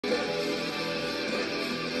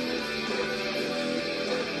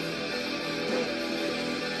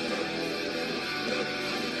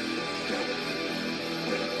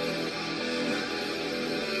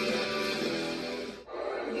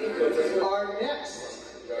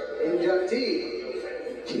D,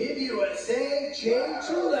 Kid USA, Jay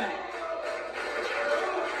Gillette.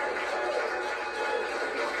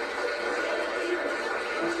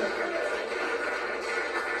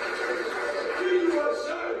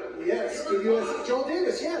 Yes, Kid USA. Joel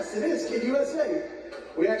Davis, yes, it is Kid USA.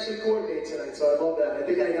 We actually coordinate tonight, so I love that. I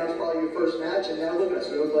think that was probably your first match, and now look at us.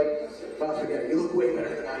 We look like, well, forget it. You look way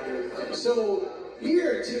better than I do. So,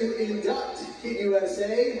 here to induct Kid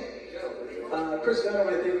USA, Chris Gunham,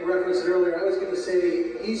 I think, referenced it earlier. I was going to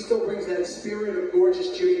say he still brings that spirit of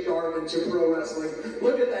gorgeous Jimmy Garvin to pro wrestling.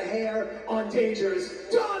 Look at the hair on Dangerous.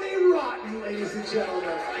 Donnie Rotten, ladies and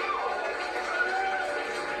gentlemen.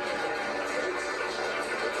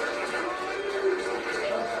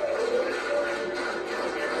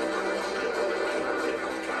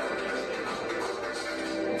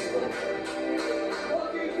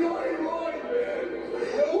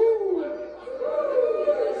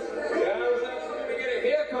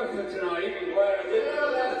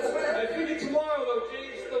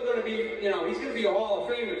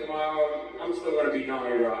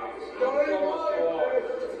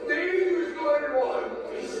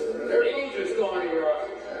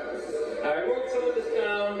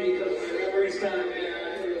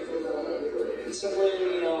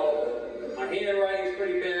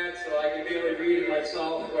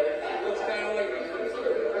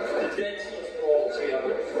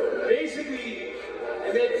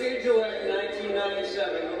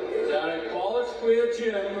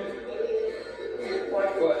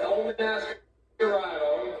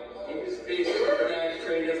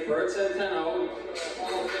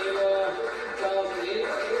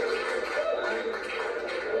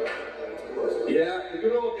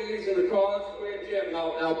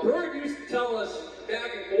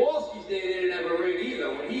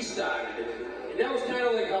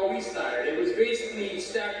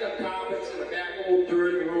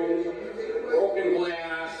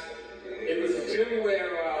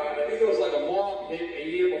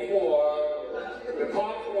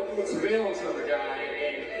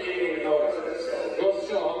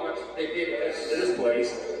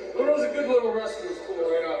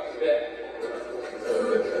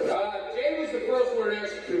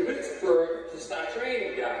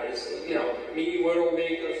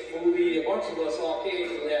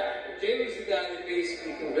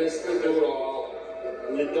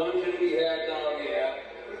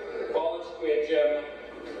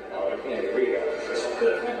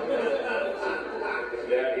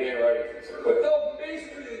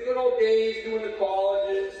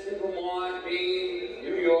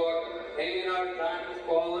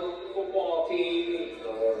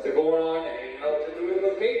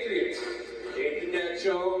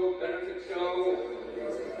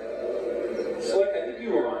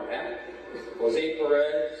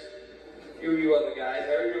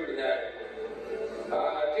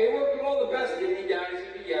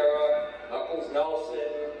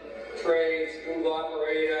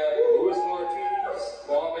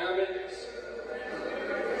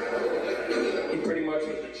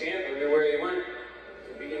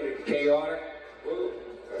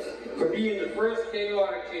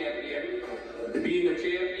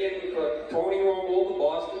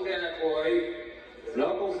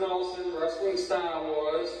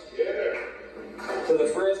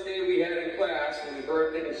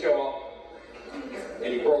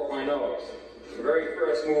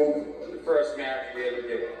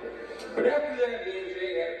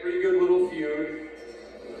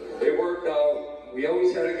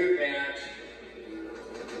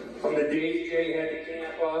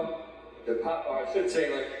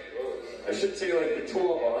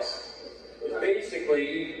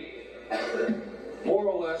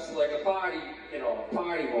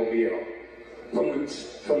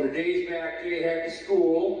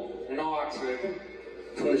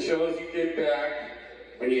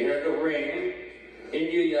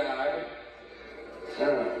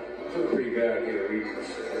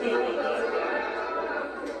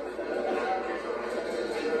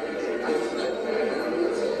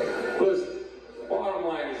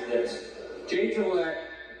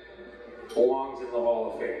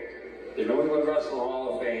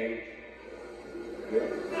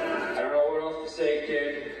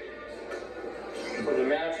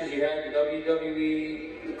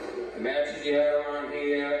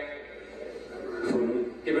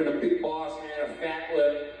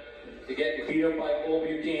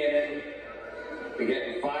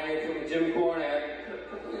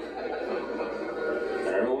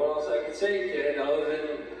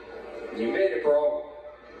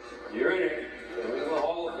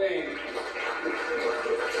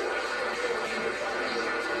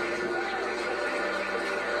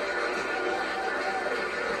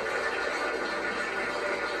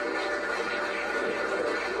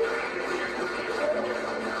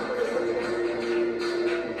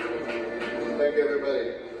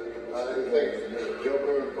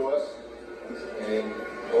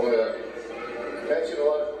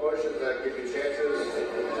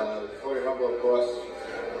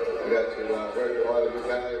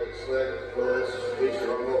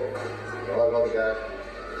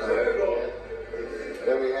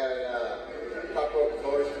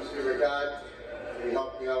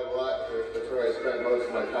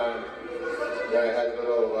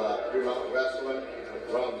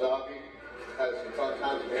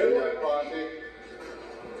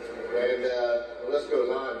 And the list goes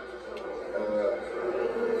on.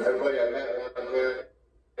 Everybody I met around here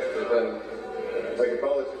has been like a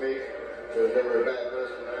brother to me. There's never a bad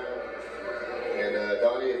person around. And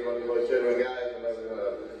Donnie is one of the most genuine guys I'm ever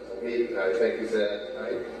going to meet. I think he's that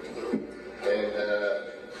tonight. And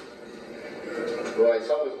when my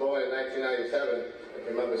son was born in 1997, I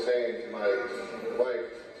can remember saying to my wife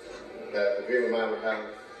that the dream of mine would have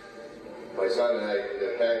my son and I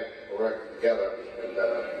to work together. And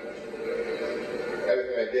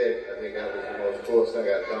everything I did, I think that was the most coolest thing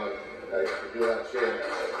I've done. I do not share. As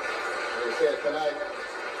I said tonight,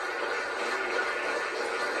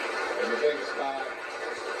 and the biggest part,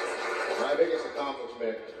 my biggest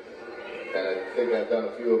accomplishment, and I think I've done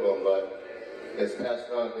a few of them, but it's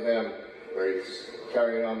passed on to him, where he's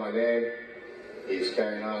carrying on my name, he's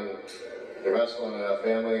carrying on the wrestling in our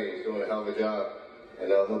family, he's doing a hell of a job, and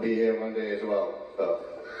he'll be here one day as well. So,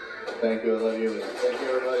 thank you, I love you, and thank you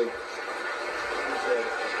everybody.